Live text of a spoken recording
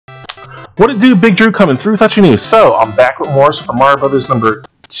What it do, Big Drew coming through? Thought you knew. So, I'm back with more Super Mario Brothers number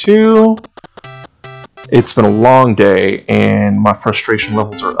 2. It's been a long day, and my frustration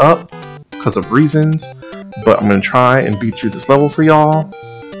levels are up because of reasons, but I'm going to try and beat through this level for y'all.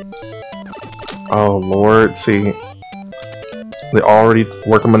 Oh, Lord. See, they already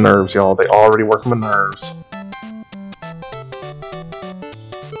working my nerves, y'all. They already working my nerves.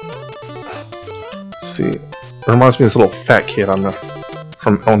 Let's see. It reminds me of this little fat kid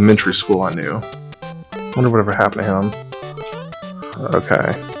from elementary school I knew. Wonder whatever happened to him.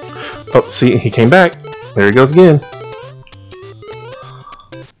 Okay. Oh, see, he came back. There he goes again.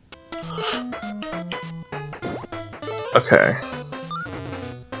 Okay.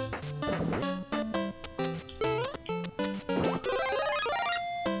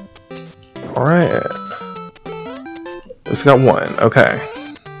 Alright. Just got one. Okay.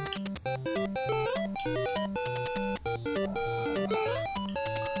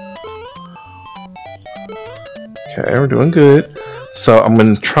 Okay, we're doing good. So I'm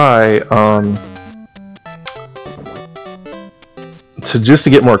gonna try to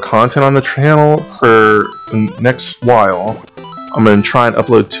get more content on the channel for the next while. I'm gonna try and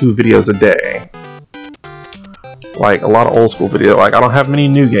upload 2 videos a day. Like a lot of old school video. Like I don't have many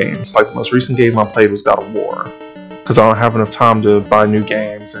new games. Like the most recent game I played was God of War, because I don't have enough time to buy new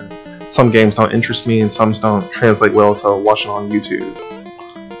games, and some games don't interest me and some don't translate well to watching on YouTube.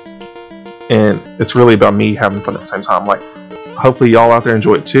 And it's really about me having fun at the same time. Like, hopefully y'all out there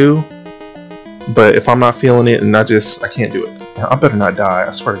enjoy it too. But if I'm not feeling it and I can't do it. I better not die,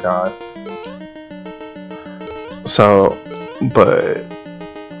 I swear to God. So, but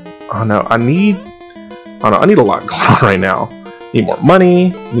I don't know. I need a lot going on right now. I need more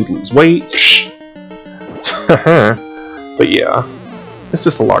money, I need to lose weight. But yeah, it's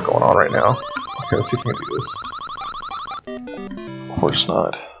just a lot going on right now. Okay, let's see if I can do this. Of course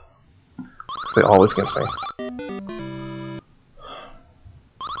not. They always against me.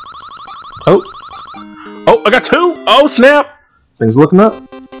 Oh! Oh, I got 2! Oh, snap! Things looking up.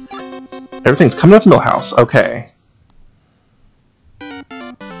 Everything's coming up, Millhouse. Okay.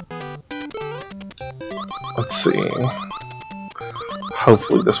 Let's see.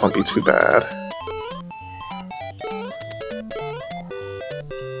 Hopefully this won't be too bad.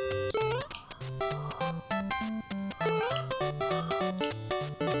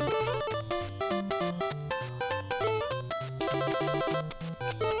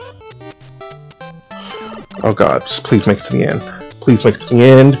 Oh God, just please make it to the end. Please make it to the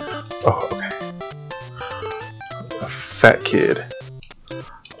end. Oh, okay. A fat kid.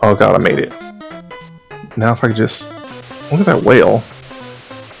 Oh God, I made it. Now if I could just... Look at that whale.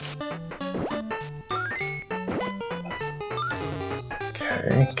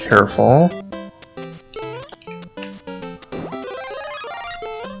 Okay, careful.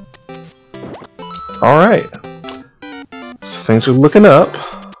 Alright. So things are looking up.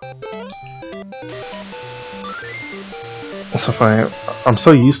 So I'm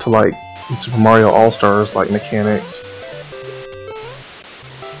so used to like Super Mario All-Stars like mechanics.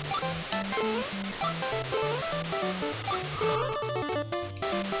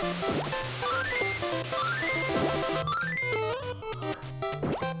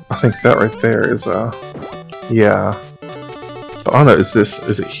 I think that right there is yeah. But I don't know, is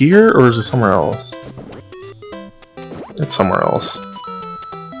it here or is it somewhere else? It's somewhere else.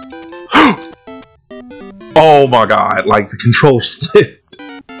 Oh my God, like the control slipped.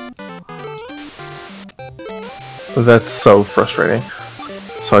 That's so frustrating.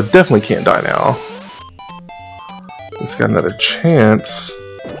 So I definitely can't die now. It's got another chance.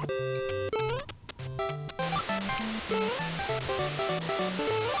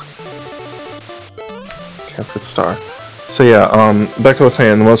 Can't get the star. So yeah, back to what I was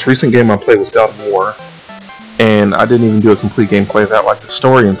saying, the most recent game I played was God of War. And I didn't even do a complete gameplay of that, like the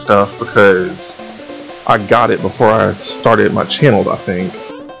story and stuff, because I got it before I started my channel, I think.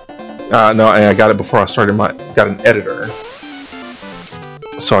 No, I got it before I started got an editor.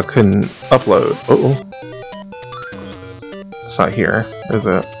 So I couldn't upload. Uh-oh. It's not here, is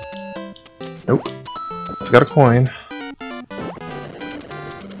it? Nope. It's got a coin.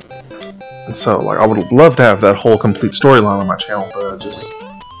 And so, like, I would love to have that whole complete storyline on my channel, but just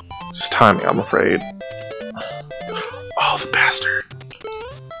timing, I'm afraid. Oh, the bastard.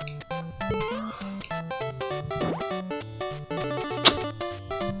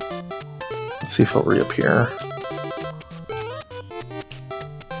 Let's see if he'll reappear.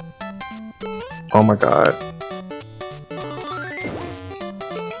 Oh my God.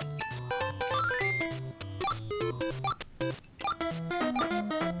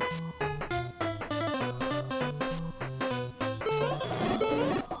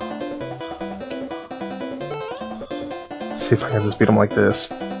 See if I can just beat him like this.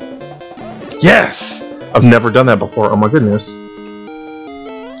 Yes! I've never done that before. Oh my goodness.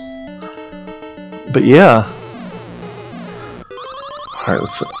 But yeah. Alright,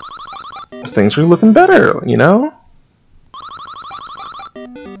 let's see. Things are looking better, you know?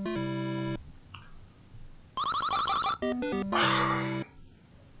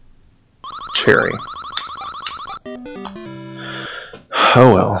 Cherry.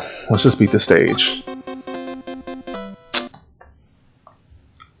 Oh well, let's just beat the stage.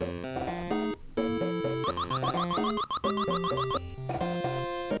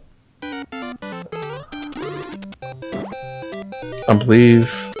 I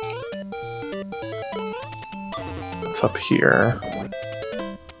believe it's up here.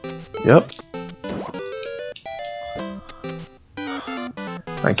 Yep.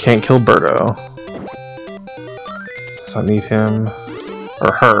 I can't kill Birdo. So I need him,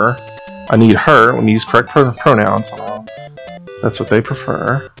 or her. I need her. Let me use correct pronouns. That's what they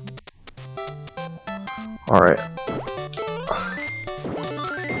prefer. Alright.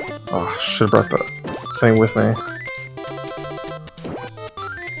 Oh, should have brought the thing with me.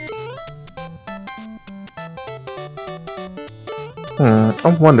 I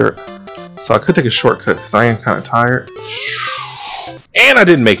wonder. So I could take a shortcut because I am kind of tired. And I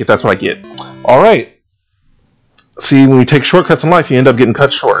didn't make it. That's what I get. Alright. See, when you take shortcuts in life, you end up getting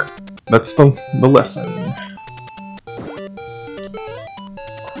cut short. That's the lesson.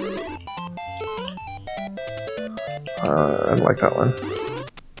 I like that one.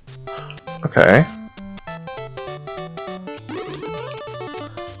 Okay.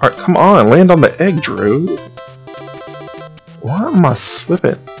 Alright, come on. Land on the egg, Drew. Why am I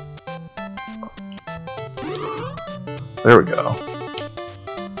slipping? There we go.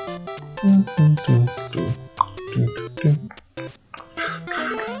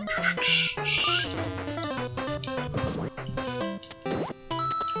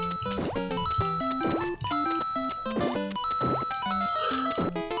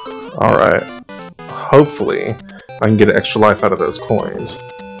 Alright. Hopefully, I can get an extra life out of those coins.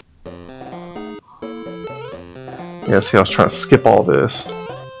 Yeah, see, I was trying to skip all this.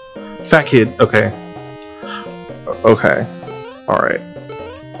 Fat kid, okay. Okay. Alright.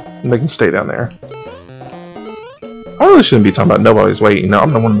 Make him stay down there. I really shouldn't be talking about nobody's waiting. No,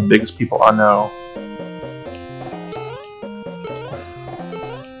 I'm one of the biggest people I know.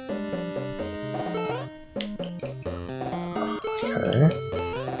 Okay.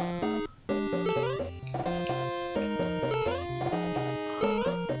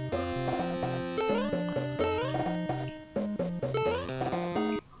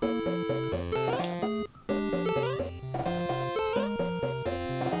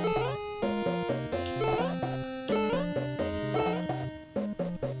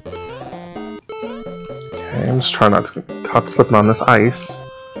 I'm just trying not to get caught slipping on this ice.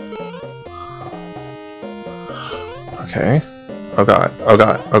 Okay. Oh god. Oh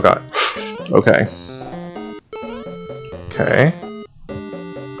god. Oh god. Okay. Okay.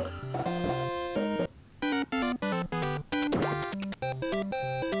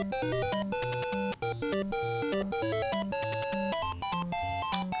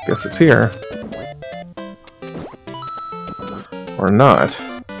 Guess it's here. Or not.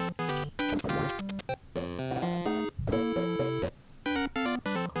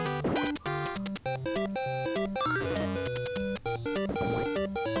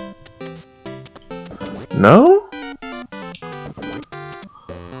 No?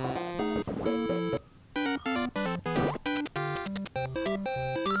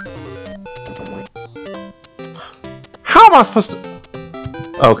 How am I supposed to...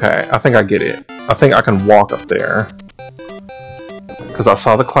 Okay, I think I get it. I think I can walk up there. Because I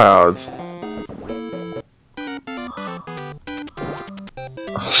saw the clouds.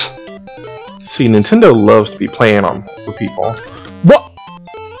 See, Nintendo loves to be playing on with people. What?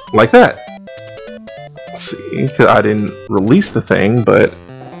 Like that. See, because I didn't release the thing, but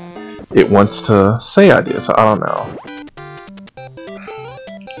it wants to say I did, so I don't know.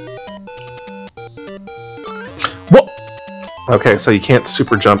 Whoa! Okay, so you can't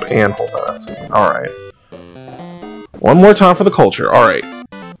super jump and hold us. Alright. One more time for the culture, alright.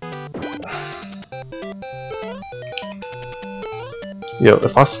 Yo,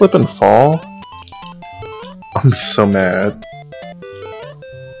 if I slip and fall, I'll be so mad.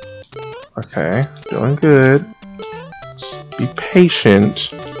 Okay, doing good. Just be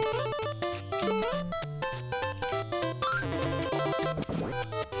patient.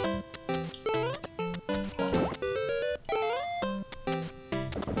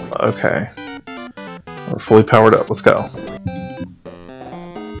 Okay. We're fully powered up. Let's go.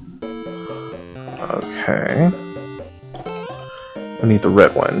 Okay. need the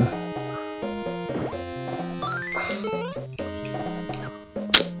red one.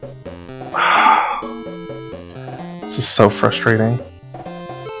 This is so frustrating.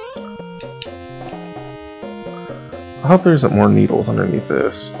 I hope there isn't more needles underneath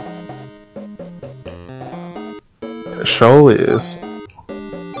this. It sure is.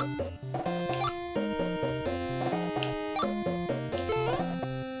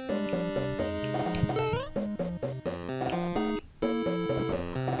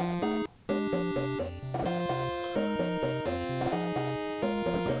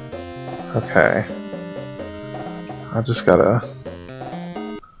 Okay. I just gotta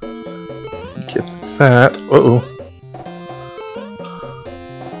get that. Uh-oh.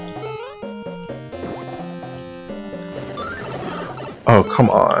 Oh, come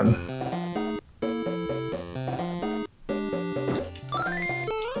on.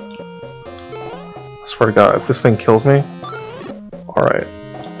 I swear to God, if this thing kills me... Alright.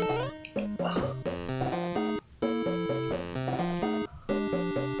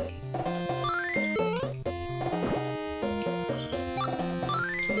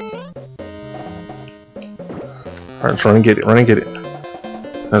 Alright, let's run and get it, run and get it.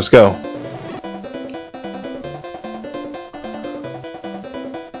 Let's go.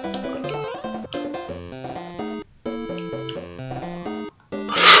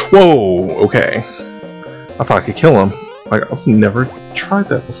 Whoa, okay. I thought I could kill him. Like, I've never tried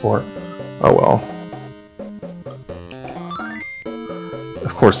that before. Oh well.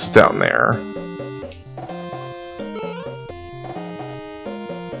 Of course, it's down there.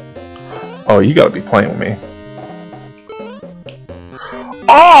 Oh, you gotta be playing with me.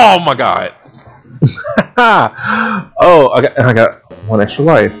 Oh my God! Oh, I got one extra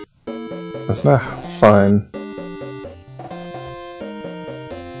life. That's not fun.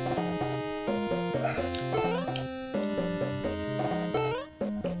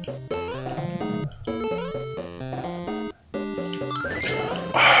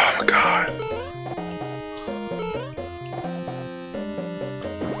 Oh my God.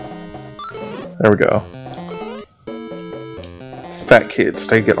 There we go. Fat kids,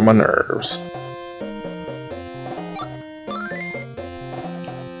 they get on my nerves.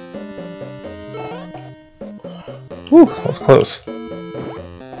 Whew, that was close.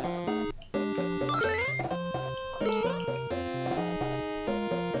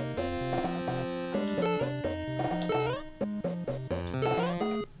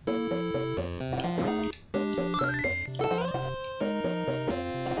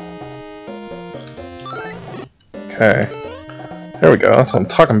 Okay. There we go, that's what I'm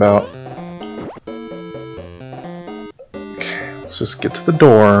talking about. Okay, let's just get to the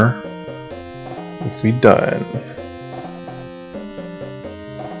door. We can be done.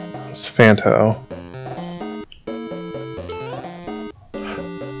 It's Phanto.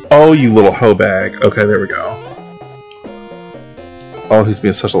 Oh, you little hoe bag. Okay, there we go. Oh, he's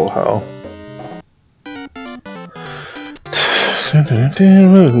being such a little hoe.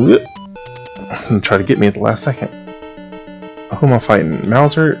 Try to get me at the last second. Who am I fighting?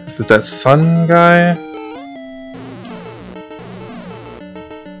 Mauser? Is that sun guy?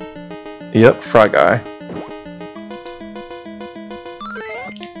 Yep, Fry guy.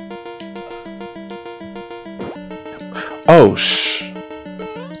 Oh, shh.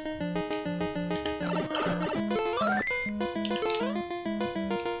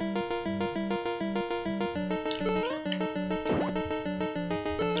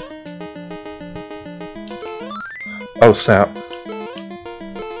 Oh, snap.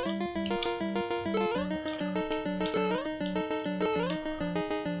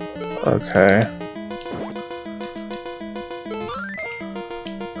 Okay.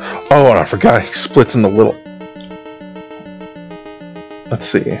 Oh, and I forgot he splits in the little... Let's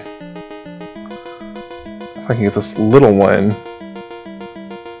see. If I can get this little one...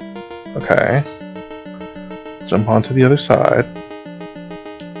 Okay. Jump onto the other side.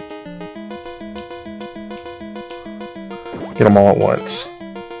 Get them all at once.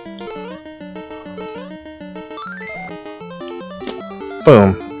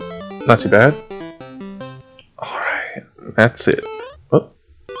 Boom. Not too bad. Alright, that's it. Oh.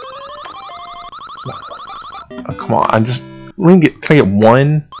 Oh, come on, can I get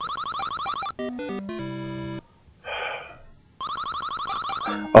one?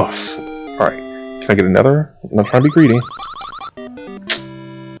 Oh, alright. Can I get another? I'm not trying to be greedy.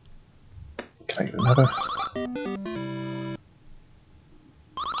 Can I get another?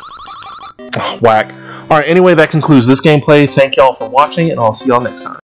 Oh, whack. Alright, anyway, that concludes this gameplay. Thank y'all for watching, and I'll see y'all next time.